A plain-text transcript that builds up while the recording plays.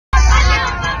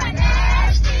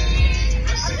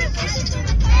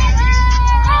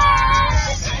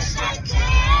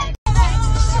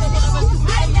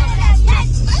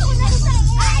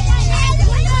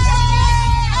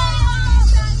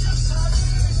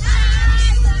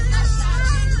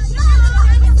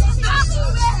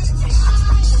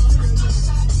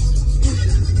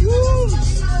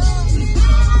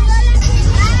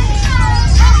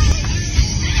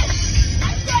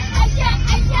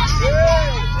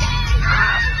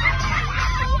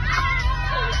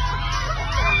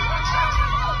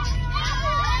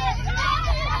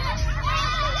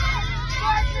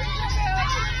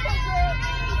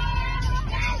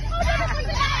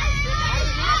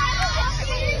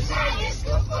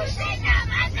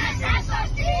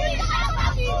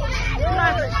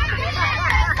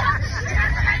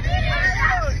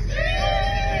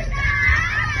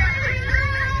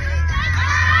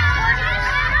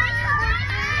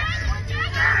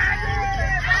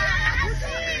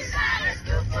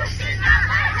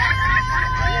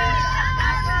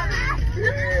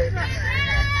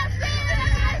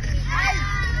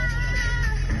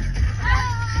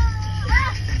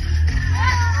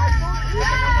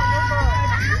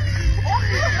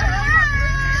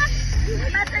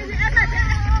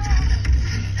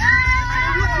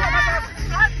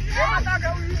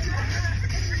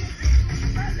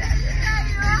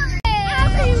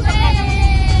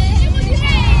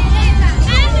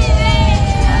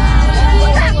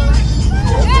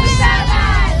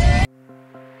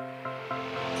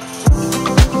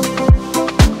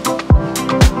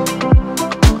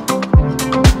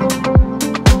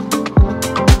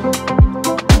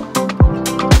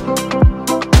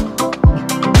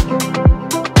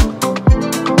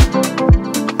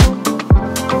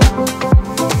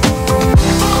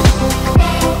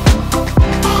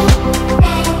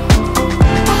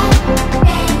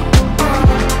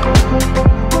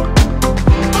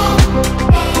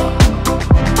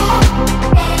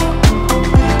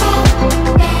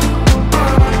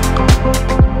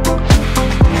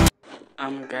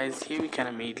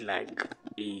made like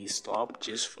a stop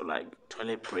just for like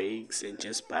toilet breaks and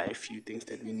just buy a few things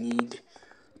that we need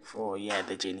for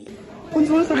the journey.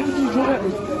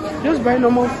 Just buy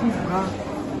normal food, huh?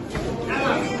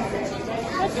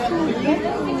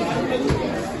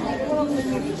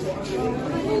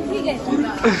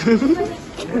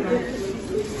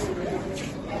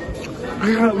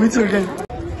 Me too again.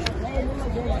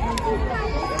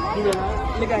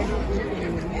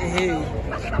 Hey.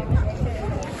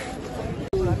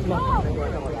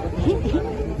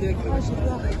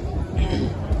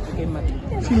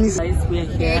 Guys, we're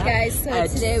here. Hey guys, so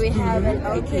today we have an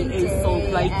open day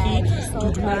Plaatje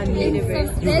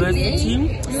University.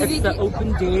 It's the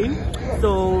open day.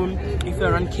 So if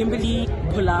you're on Kimberley,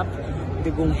 pull up.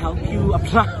 They're gonna help you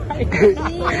apply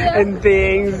and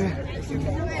things.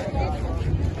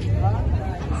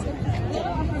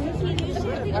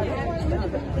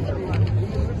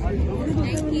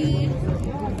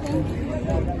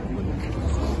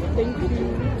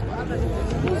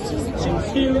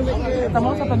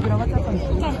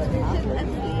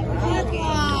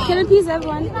 Can I please have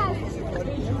one?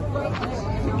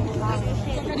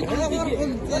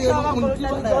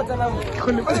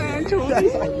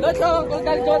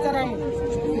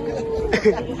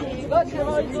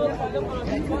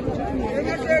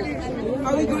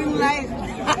 Are we going live?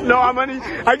 No,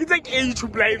 I can take a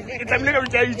YouTube live. It's I'm not going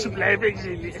to YouTube live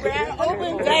actually.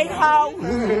 Open day how?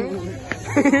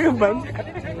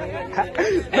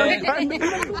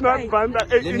 Not Banda.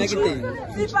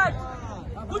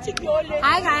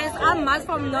 Hi guys, I'm Matt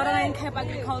from Northern Cape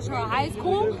Agricultural High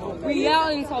School. We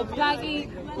are in Plaatje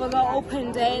for the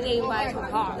open day. They invite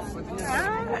us.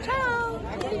 Ciao.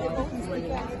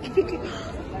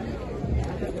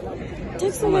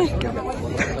 Take some away.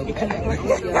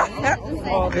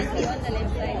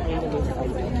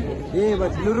 Yeah,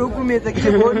 but Luruku made the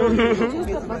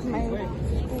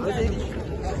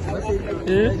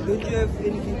Don't you have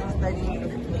anything to study?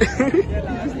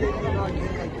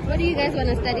 What do you guys want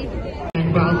to study?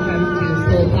 And welcome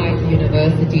to Plaatje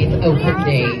University's Open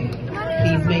Day.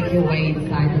 Please make your way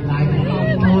inside the library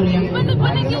auditorium.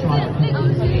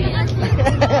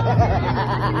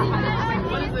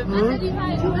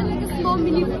 Small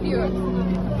mini video.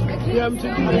 Yeah, I'm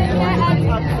taking it.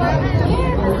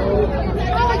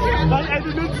 But I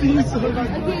did not see you, so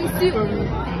Okay, see.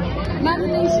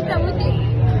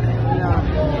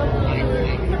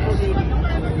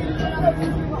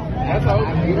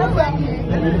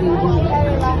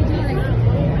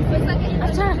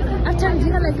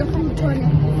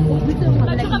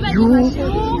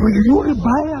 You are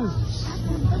biased.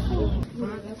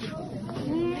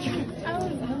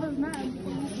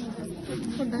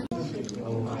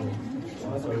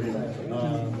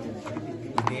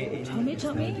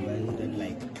 Tell me.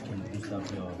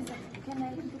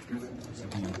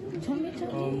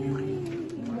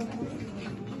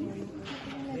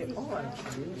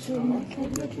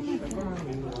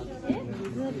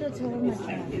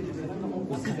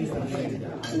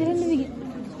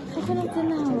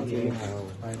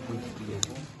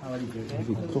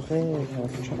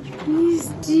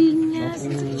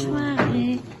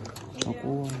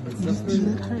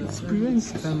 Experience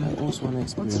them. I also want to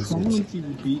experience What's wrong with you,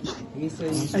 bitch?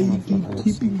 Are you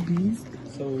keeping bees?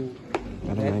 So I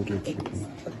don't mind gatekeeping.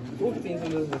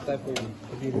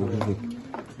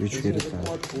 We treat it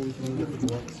fast.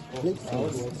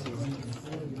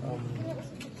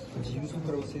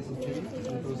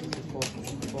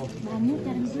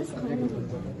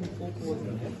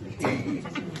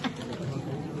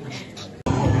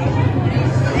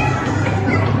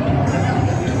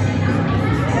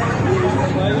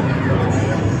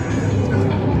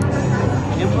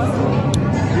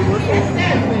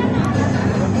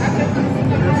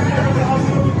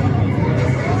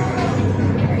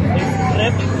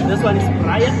 This one is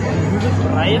Brian. This is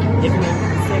Brian.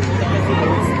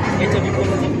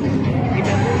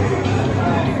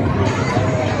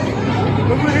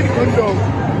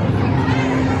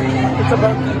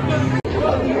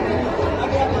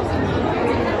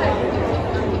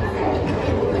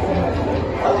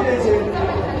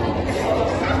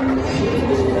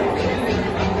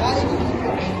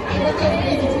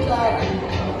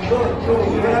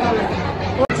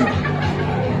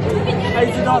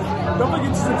 It's about don't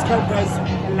forget to subscribe, guys,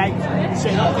 like,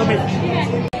 share, comment.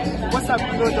 What's up? You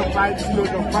know the vibes,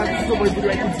 nobody do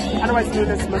like it. Otherwise, you know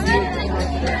that's my name.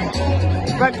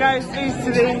 But guys,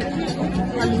 today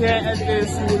I'm here at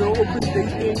this, open day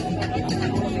thing.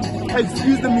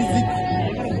 Excuse the music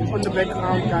on the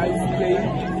background, guys. Playing.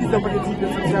 Please don't forget to hit the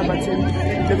subscribe button.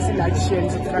 Leave us a like, share,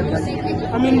 and subscribe, guys.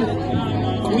 I mean,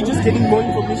 we're just getting more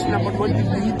information about what we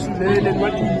need to learn and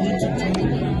what we need to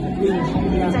do.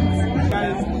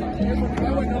 Guys,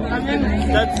 I mean,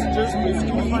 that's just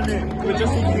basically it. We're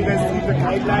just taking you guys through the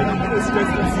guideline. You guys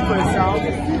can see for yourself,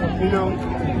 you know.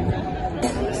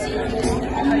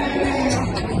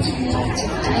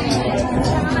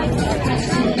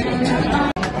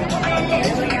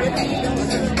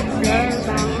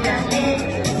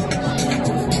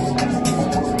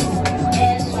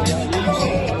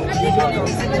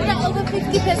 Over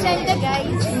 50%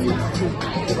 guys.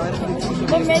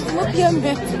 The mesmo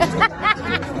piambe.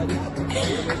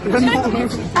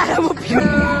 Aramo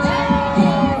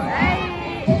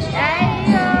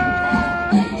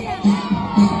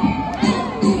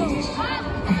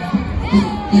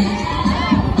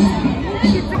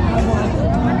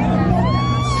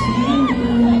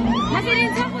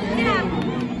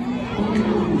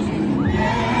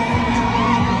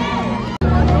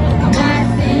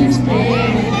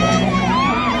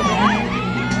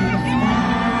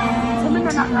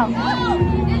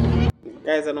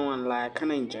Guys, I don't want to lie, I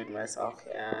kind of enjoyed myself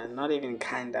here. Not even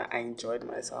kinda, I enjoyed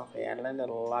myself here. I learned a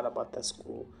lot about the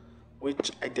school,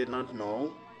 which I did not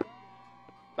know.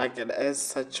 Like, it is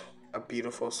such a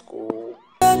beautiful school.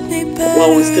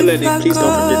 While we're still learning, please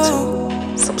don't forget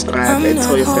to subscribe and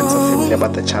tell your friends and family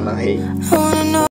about the channel. Hey.